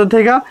পাচ্ছেন আমাদের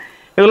থেকে।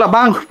 এগুলো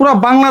পুরো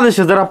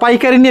বাংলাদেশে যারা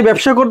পাইকারি নিয়ে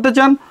ব্যবসা করতে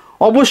চান,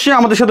 অবশ্যই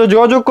আমাদের সাথে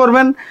যোগাযোগ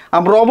করবেন।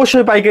 আমরা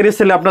অবশ্যই পাইকারি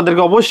সেলে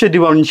আপনাদেরকে অবশ্যই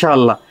দিব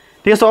ইনশাআল্লাহ,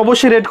 ঠিক আছে।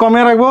 অবশ্যই রেট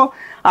কমিয়ে রাখবো।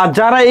 আর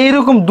যারা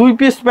এইরকম 2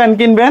 পিস প্যান্ট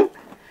কিনবেন,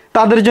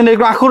 তাদের জন্য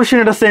একটু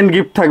আকর্ষণীয় একটা সেন্ট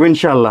গিফট থাকবে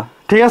ইনশাআল্লাহ,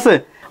 ঠিক আছে।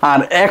 আর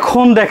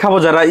এখন দেখাবো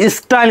যারা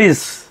স্টাইলিশ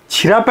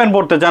ছিঁড়া প্যান্ট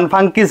পরতে চান,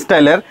 ফাঙ্কি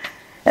স্টাইলের,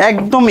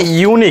 একদম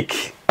ইউনিক,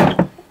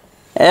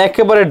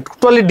 একেবারে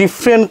টোটালি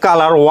ডিফারেন্ট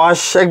কালার,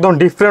 ওয়াশ একদম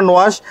ডিফারেন্ট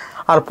ওয়াশ।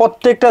 আর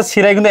প্রত্যেকটা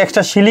ছিঁড়ায় কিন্তু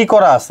এক্সট্রা শিলি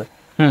করা আছে।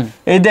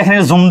 এই দেখেন,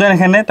 জুম দেন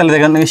এখানে, তাহলে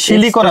দেখেন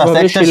শিলি করা আছে,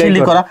 একটা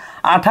শিলি করা,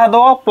 আঠা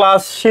দেওয়া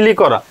প্লাস শিলি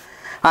করা।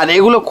 আর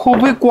এগুলো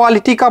খুবই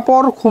কোয়ালিটি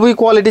কাপড়, খুবই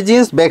কোয়ালিটি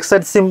জিন্স, ব্যাক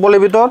সাইড সিম্পলের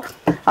ভিতর,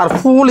 আর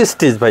ফুল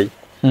স্টিচ ভাই,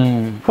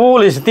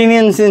 ফুল 3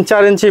 ইঞ্চি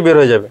 4 ইঞ্চি বের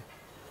হয়ে যাবে,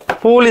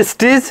 ফুল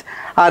স্টিচ।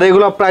 আর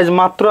এগুলো প্রাইস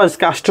মাত্র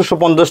আজকে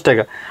 850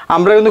 টাকা।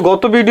 আমরা কিন্তু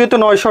গত ভিডিওতে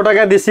 900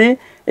 টাকা দিছি,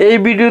 এই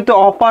ভিডিওতে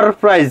অফার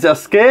প্রাইস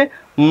আজকে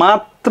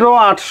মাত্র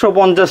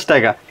 850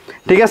 টাকা,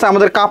 ঠিক আছে।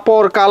 আমাদের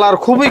কাপড় কালার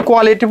খুবই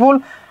কোয়ালিটিফুল,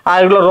 আর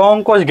এগুলো রং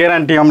কস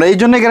গ্যারান্টি, আমরা এই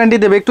জন্য গ্যারান্টি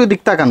দেবো। একটু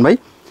দিক তাকান ভাই,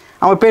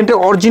 আমার প্যান্টের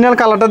অরিজিনাল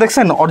কালারটা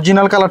দেখছেন,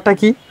 অরিজিনাল কালারটা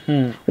কি,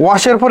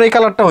 ওয়াশের পর এই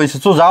কালারটা হয়েছে,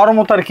 তো যাওয়ার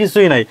মতো আর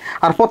কিছুই নাই।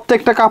 আর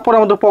প্রত্যেকটা কাপড়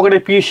আমাদের পকেটে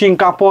পিসিং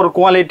কাপড়,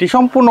 কোয়ালিটি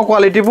সম্পূর্ণ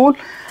কোয়ালিটিফুল।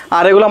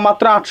 আর এগুলো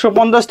মাত্র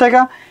 850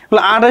 টাকা।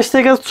 এগুলো 28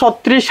 থেকে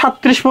 36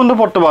 37 পর্যন্ত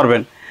পড়তে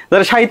পারবেন।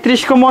 যারা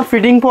 37 কোমর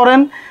ফিটিং পরেন,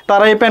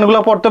 তারা এই প্যান্টগুলো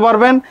পরতে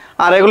পারবেন।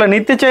 আর এগুলো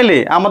নিতে চাইলে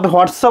আমাদের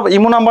হোয়াটসঅ্যাপ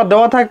ইমো নাম্বার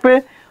দেওয়া থাকবে,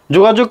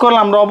 যোগাযোগ করলে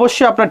আমরা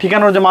অবশ্যই আপনার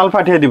ঠিকানার যে মাল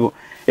পাঠিয়ে দিব।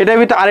 এটার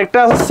ভিতরে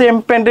আরেকটা সেম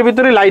প্যান্টের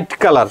ভিতরে লাইট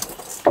কালার,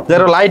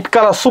 যারা লাইট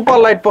কালার সুপার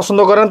লাইট পছন্দ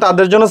করেন,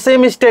 তাদের জন্য সেম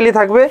স্টাইলই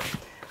থাকবে,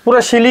 পুরো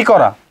শিলি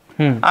করা,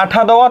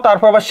 আঠা দেওয়া,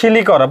 তারপর আবার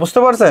শিলি করা, বুঝতে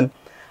পারছেন।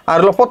 আর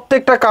হলো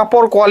প্রত্যেকটা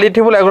কাপড়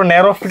কোয়ালিটিফুল, এগুলো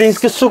ন্যারো ফিটিংস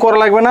কিছু করা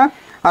লাগবে না।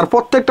 আর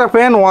প্রত্যেকটা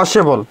প্যান্ট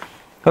ওয়াশেবল,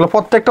 এগুলো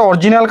প্রত্যেকটা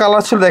অরিজিনাল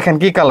কালার ছিল, দেখেন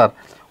কি কালার,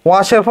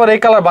 ওয়াশের পর এই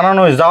কালার বানানো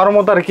হয়েছে, যাওয়ার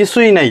মতো আর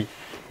কিছুই নাই।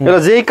 এগুলো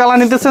যেই কালার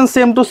নিতেছেন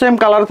সেম টু সেম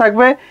কালার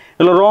থাকবে,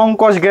 এগুলো রং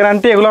কস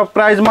গ্যারান্টি। এগুলো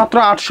প্রাইস মাত্র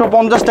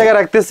 850 টাকা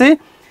রাখতেছি।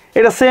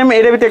 এটা সেম,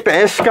 এটার ভিতরে একটা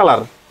অ্যাশ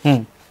কালার,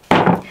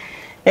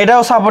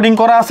 এটাও সাপোর্টিং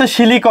করা আছে,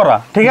 শিলি করা,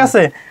 ঠিক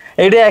আছে।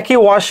 এটা একই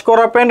ওয়াশ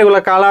করা প্যান্ট, এগুলো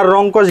কালার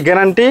রং কস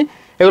গ্যারান্টি।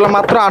 এগুলো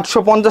মাত্র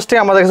 850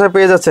 টাকা আমাদের কাছে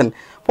পেয়ে যাচ্ছেন।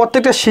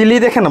 প্রত্যেকটা শিলি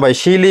দেখেন ভাই,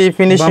 শিলি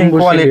ফিনিশিং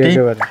কোয়ালিটি,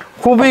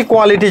 খুবই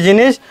কোয়ালিটি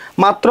জিনিস,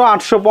 মাত্র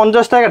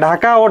 850 টাকা।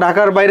 ঢাকা ও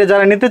ঢাকার বাইরে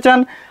যারা নিতে চান,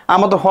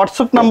 আমাদের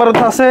হোয়াটসঅ্যাপ নাম্বারে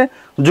আছে,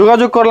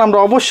 যোগাযোগ করলে আমরা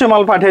অবশ্যই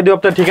মাল পাঠিয়ে দিই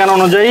আপনার ঠিকানা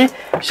অনুযায়ী।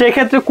 সেই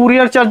ক্ষেত্রে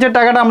কুরিয়ার চার্জের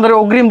টাকাটা আমাদের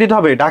অগ্রিম দিতে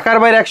হবে। ঢাকার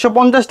বাইরে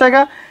 150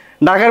 টাকা,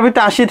 ঢাকার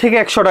ভিতরে 80 থেকে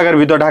 100 টাকার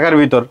ভিতর, ঢাকার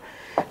ভিতর,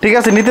 ঠিক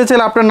আছে। নিতে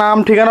চাইলে আপনার নাম,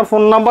 ঠিকানা,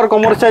 ফোন নাম্বার,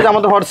 কোমর সাইজ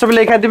আমাদের হোয়াটসঅ্যাপে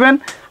লেখা দিবেন,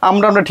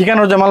 আমরা আপনার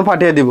ঠিকানার যে মাল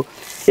পাঠিয়ে দিব।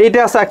 এইটা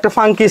আছে একটা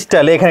ফাঙ্কি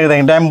স্টাইল, এখানে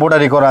দেখেন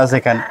এমব্রয়ডারি করা আছে,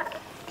 এখানে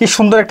কি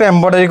সুন্দর একটা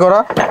এমব্রয়ডারি করা।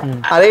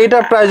 আর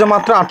এইটার প্রাইসও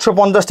মাত্র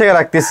 850 টাকা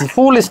রাখতেছি,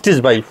 ফুল স্টিচ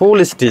ভাই, ফুল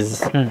স্টিচ।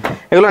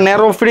 এগুলো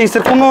ন্যারো ফিটিংস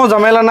এর কোনো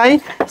ঝামেলা নাই,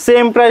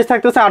 সেম প্রাইস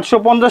থাকতেছে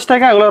 850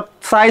 টাকা। এগুলো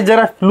সাইজ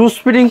যারা লুজ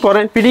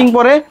ফিটিং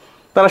পরে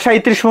তারা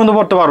 37 পর্যন্ত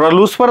পড়তে পারবো, আর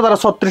লুজ পরে তারা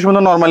 36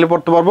 পর্যন্ত নর্মালি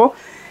পড়তে পারবো।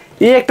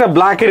 এই একটা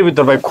ব্ল্যাকের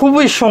ভিতর ভাই,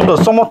 খুবই সুন্দর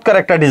চমৎকার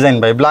একটা ডিজাইন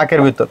ভাই,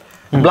 ব্ল্যাকের ভিতর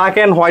ব্ল্যাক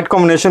এন্ড হোয়াইট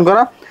কম্বিনেশন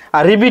করা,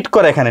 আর রিপিট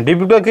করা, এখানে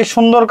রিপিটটা কি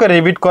সুন্দর করে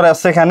রিপিট করা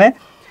আছে এখানে,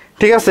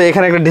 ঠিক আছে।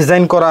 এখানে একটা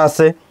ডিজাইন করা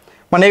আছে,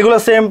 মানে এগুলো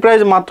সেম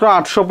প্রাইস মাত্র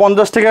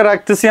 850 টাকা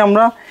রাখতেছি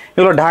আমরা।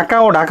 এগুলো ঢাকা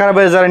ও ঢাকার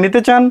বাইরে যারা নিতে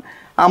চান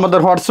আমাদের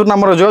হোয়াটসঅ্যাপ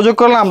নাম্বারে যোগাযোগ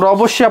করলে আমরা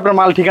অবশ্যই আপনার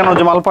মাল ঠিকানা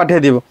যে মাল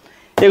পাঠিয়ে দিব।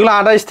 এগুলো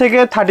 28 থেকে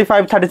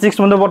 35, 36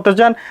 মধ্যে পড়তে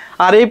চান।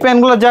 আর এই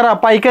প্যান্টগুলো যারা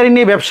পাইকারি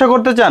নিয়ে ব্যবসা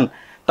করতে চান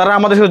তারা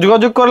আমাদের সাথে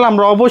যোগাযোগ করলে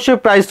আমরা অবশ্যই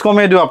প্রাইস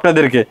কমিয়ে দেবো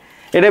আপনাদেরকে।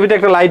 এটার ভিতরে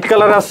একটা লাইট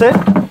কালার আছে,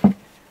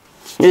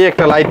 এই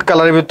একটা লাইট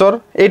কালারের ভিতর,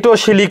 এটাও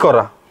শিলি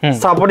করা,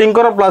 সাপোর্টিং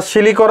করা প্লাস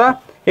শিলি করা,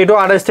 এটাও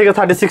 28 থেকে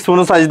 36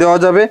 পর্যন্ত সাইজ দেওয়া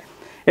যাবে।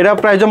 এটা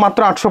প্রাইসও মাত্র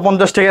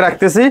 850 টাকা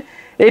রাখতেছি।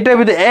 এইটার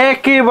ভিতরে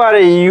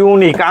একেবারে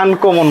ইউনিক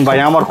আনকমন ভাই,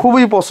 আমার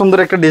খুবই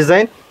পছন্দের একটা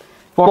ডিজাইন,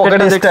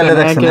 পকেট স্টাইলে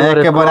দেখেন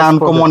একেবারে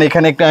আনকমন।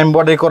 এখানে একটা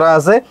এমব্রয়ডারি করা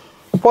আছে,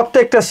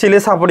 প্রত্যেকটা শিলে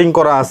সাপোর্টিং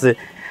করা আছে,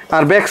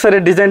 আর ব্যাক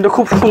সাইডের ডিজাইনটা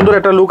খুব সুন্দর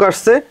একটা লুক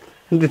আসছে।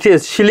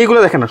 শিলিগুলো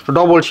দেখেন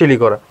ডবল শিলি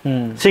করা,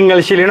 সিঙ্গেল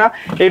শিলি না।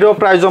 এটাও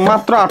প্রাইসও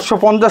মাত্র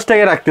 850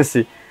 টাকায় রাখতেছি।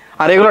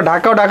 আর এগুলো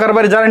ঢাকা ও ঢাকার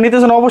বাইরে যারা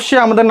নিতেছেন অবশ্যই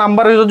আমাদের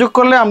নাম্বারে যোগাযোগ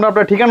করলে আমরা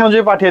আপনার ঠিকানা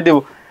অনুযায়ী পাঠিয়ে দেবো।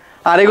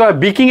 আর এগুলো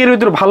বিকিং এর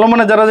ভিতরে ভালো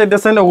মানে যারা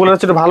যেতেছেন ওগুলো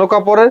হচ্ছে ভালো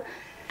কাপড়ের,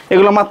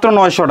 এগুলো মাত্র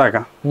 900 টাকা।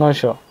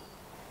 900,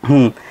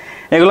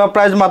 এগুলো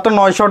প্রাইস মাত্র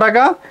 900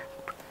 টাকা।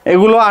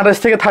 এগুলো 28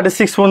 থেকে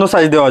 36 পর্যন্ত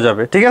সাইজ দেওয়া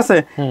যাবে, ঠিক আছে।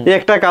 এই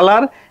একটা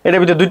কালার, এটার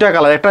ভিতরে দুইটা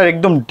কালার, একটা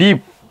একদম ডিপ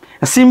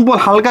সিম্পল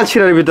হালকা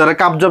ছিঁড়ার ভিতরে,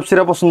 কাপজাপ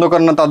ছিঁড়া পছন্দ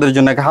করে না তাদের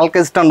জন্য হালকা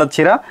স্ট্যান্ডার্ড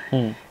ছিঁড়া।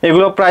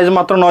 এগুলো প্রাইস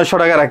মাত্র 900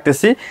 টাকা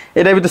রাখতেছি।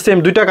 এটার ভিতরে সেম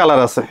দুইটা কালার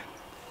আছে,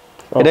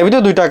 এটার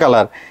ভিতরে দুইটা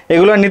কালার।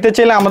 এগুলো নিতে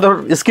চাইলে আমাদের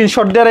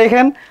স্ক্রিনশট দিয়ে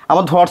রাখেন,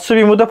 আমাদের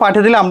হোয়াটসঅ্যাপের মধ্যে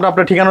পাঠিয়ে দিলে আমরা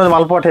আপনার ঠিকানা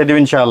মাল পাঠিয়ে দেব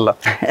ইনশাআল্লাহ।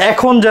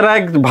 এখন যারা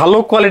ভালো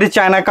কোয়ালিটি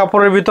চায়না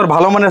কাপড়ের ভিতর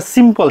ভালো মানে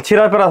সিম্পল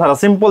ছিঁড়া পেরা ছাড়া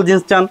সিম্পল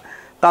জিন্স চান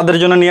তাদের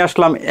জন্য নিয়ে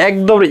আসলাম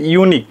একদম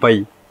ইউনিক ভাই,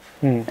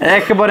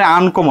 একেবারে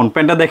আনকমন।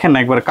 প্যান্টটা দেখেন না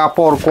একবারে,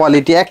 কাপড়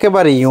কোয়ালিটি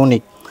একেবারে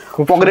ইউনিক।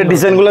 পকেটের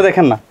ডিজাইনগুলো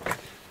দেখেন না,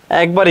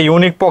 একবারে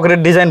ইউনিক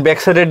পকেটের ডিজাইন। ব্যাক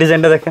সাইডের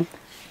ডিজাইনটা দেখেন,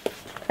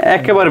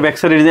 একেবারে ব্যাক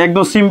সাইডের ডিজাইন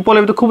একদম সিম্পল,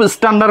 এর ভিতর খুব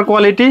স্ট্যান্ডার্ড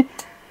কোয়ালিটি,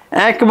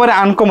 একেবারে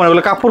আনকমন।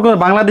 এগুলো কাপড়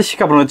বাংলাদেশি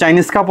কাপড়,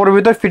 চাইনিজ কাপড়ের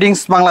ভিতর ফিটিংস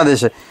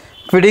বাংলাদেশে,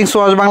 ফিটিংস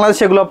ওয়াশ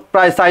বাংলাদেশে। এগুলো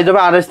প্রাইস সাইজ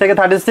হবে 28 থেকে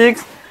 36,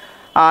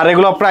 আর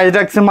এগুলো প্রাইস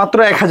রাখছে মাত্র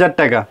 1000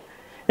 টাকা।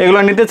 এগুলো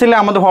নিতে চাইলে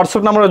আমাদের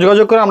হোয়াটসঅ্যাপ নাম্বারে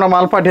যোগাযোগ করে আমরা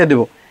মাল পাঠিয়ে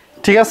দেবো,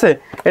 ঠিক আছে।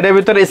 এটার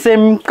ভিতরে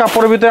সেম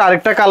কাপড়ের ভিতরে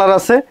আরেকটা কালার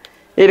আছে,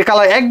 এর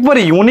কালার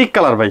একবারে ইউনিক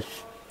কালার ভাই,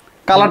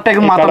 কালারটা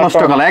একদম মাথা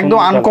নষ্ট কালার, একদম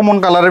আনকমন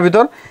কালারের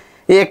ভিতর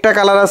এই একটা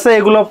কালার আছে।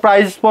 এগুলো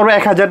প্রাইস পড়বে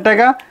 1000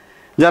 টাকা।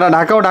 যারা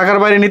ঢাকা ও ঢাকার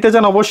বাইরে নিতে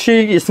চান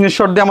অবশ্যই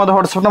স্ক্রিনশট দিয়ে আমাদের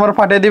হোয়াটসঅ্যাপ নাম্বার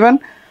পাঠিয়ে দিবেন,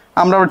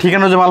 আমরা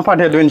ঠিকানা যে মাল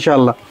পাঠিয়ে দেবো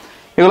ইনশাআল্লাহ।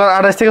 এগুলো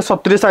 28 থেকে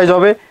 36 সাইজ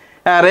হবে।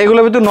 আর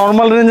এগুলোর ভিতর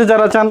নর্মাল রেঞ্জে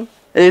যারা চান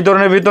এই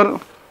ধরনের ভিতর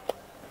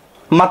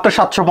মাত্র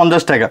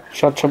 750 টাকা,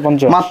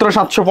 750 মাত্র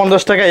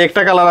 750 টাকা।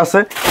 একটা কালার আছে,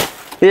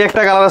 এই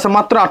একটা কালার আছে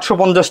মাত্র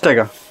 850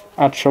 টাকা,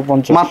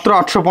 850 মাত্র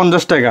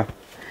 850 টাকা।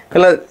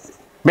 এগুলো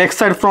ব্যাক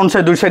সাইড ফ্রন্ট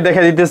সাইড দুই সাইড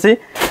দেখা দিতেছি।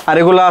 আর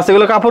এগুলো আছে,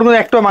 এগুলো কাপড়গুলো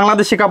একটু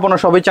বাংলাদেশি কাপড় না,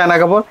 সবই চায়না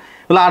কাপড়।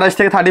 এগুলো 28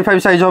 থেকে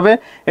 35 সাইজ হবে,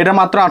 এটা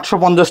মাত্র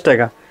 850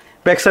 টাকা।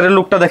 ব্যাক সাইডের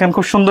লুকটা দেখেন,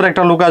 খুব সুন্দর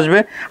একটা লুক আসবে।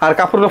 আর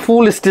কাপড়গুলো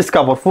ফুল স্টিচ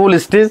কাপড়, ফুল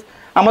স্টিচ,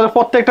 আমাদের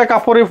প্রত্যেকটা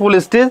কাপড়ই ফুল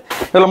স্টিচ।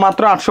 এগুলো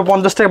মাত্র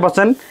 850 টাকা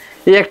পাচ্ছেন।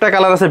 এই একটা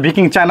কালার আছে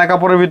বিকিং চায়না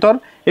কাপড়ের ভিতর,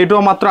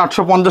 এটাও মাত্র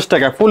 850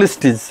 টাকা, ফুল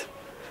স্টিচ,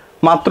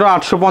 মাত্র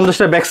 850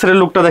 টাকা। ব্যাক সাইডের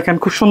লুকটা দেখেন,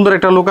 খুব সুন্দর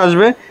একটা লুক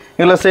আসবে।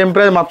 এগুলো সেম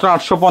প্রাইস মাত্র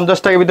 850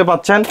 টাকা ভিতরে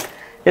পাচ্ছেন।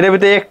 এটার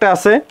ভিতরে একটা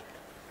আছে,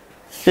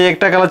 এই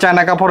একটা কালার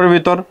চায়না কাপড়ের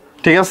ভিতর,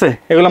 ঠিক আছে।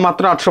 এগুলো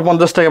মাত্র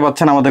 850 টাকা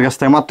পাচ্ছেন আমাদের কাছ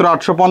থেকে, মাত্র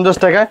 850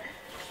 টাকায়।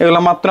 এগুলো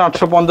মাত্র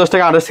 850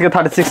 টাকা, 28 থেকে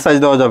 36 সাইজ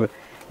দেওয়া যাবে।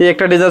 এই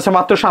একটা ডিজাইন আছে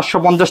মাত্র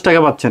 750 টাকা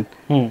পাচ্ছেন,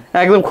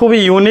 একদম খুবই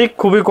ইউনিক,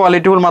 খুবই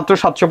কোয়ালিটিফুল, মাত্র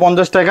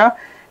 750 টাকা।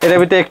 এটার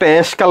ভিতরে একটা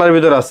অ্যাশ কালারের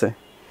ভিতর আছে,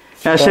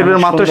 অ্যাশের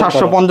ভিতরে মাত্র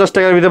 750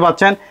 টাকার ভিতরে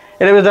পাচ্ছেন।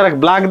 এর ভিতরে যারা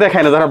ব্ল্যাক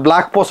দেখায় না, যারা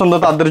ব্ল্যাক পছন্দ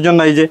তাদের জন্য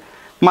এই যে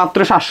মাত্র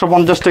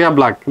 750 টাকা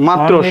ব্ল্যাক,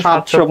 মাত্র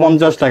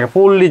 750 টাকা,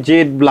 ফুললি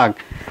জেড ব্ল্যাক,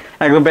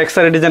 একদম ব্যাক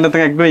সাইডের ডিজাইনটা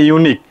থেকে একদম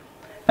ইউনিক,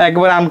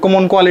 একবারে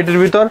আনকমন কোয়ালিটির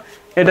ভিতর।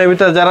 এটার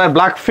ভিতরে যারা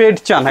ব্ল্যাক ফেড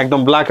চান, একদম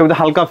ব্ল্যাকের ভিতরে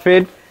হালকা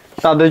ফেড,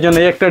 তাদের জন্য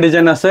এই একটা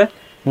ডিজাইন আছে,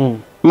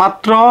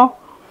 মাত্র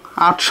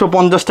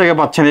 850 টাকা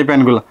পাচ্ছেন এই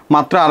প্যান্টগুলো।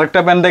 মাত্র আরেকটা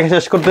প্যান্ট দেখে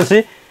শেষ করতেছি,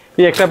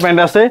 এই একটা প্যান্ট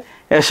আছে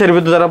অ্যাশের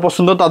ভিতরে যারা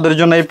পছন্দ তাদের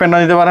জন্য এই প্যান্টটা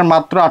নিতে পারেন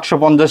মাত্র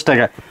 850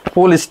 টাকা,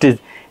 ফুল স্টিচ।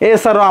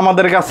 এছাড়াও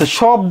আমাদের কাছে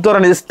সব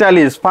ধরনের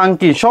স্টাইলিশ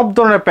ফাঙ্কি সব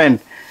ধরনের প্যান্ট,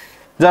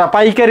 যারা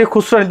পাইকারি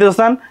খুচরা নিতে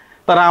চান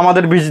তারা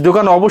আমাদের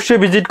দোকানে অবশ্যই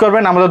ভিজিট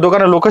করবেন। আমাদের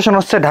দোকানের লোকেশন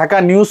হচ্ছে Dhaka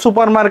new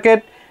super market,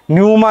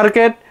 new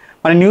market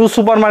মানে নিউ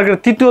সুপার মার্কেট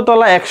 3য়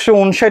তলা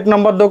 159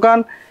 নম্বর দোকান,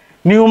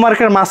 নিউ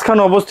মার্কেট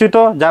মাঝখানে অবস্থিত।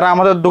 যারা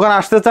আমাদের দোকান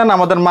আসতে চান,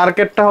 আমাদের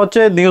মার্কেটটা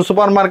হচ্ছে নিউ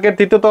সুপার মার্কেট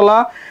 3য় তলা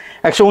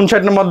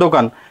 159 নম্বর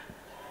দোকান।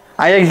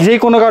 যে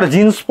কোনো কারো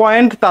জিন্স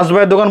পয়েন্ট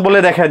তাজভাইয়ের দোকান বলে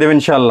দেখাই দেবেন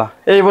ইনশাআল্লাহ।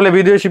 এই বলে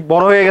ভিডিও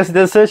বড় হয়ে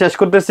গেছে, শেষ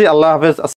করতেছি। আল্লাহ হাফেজ।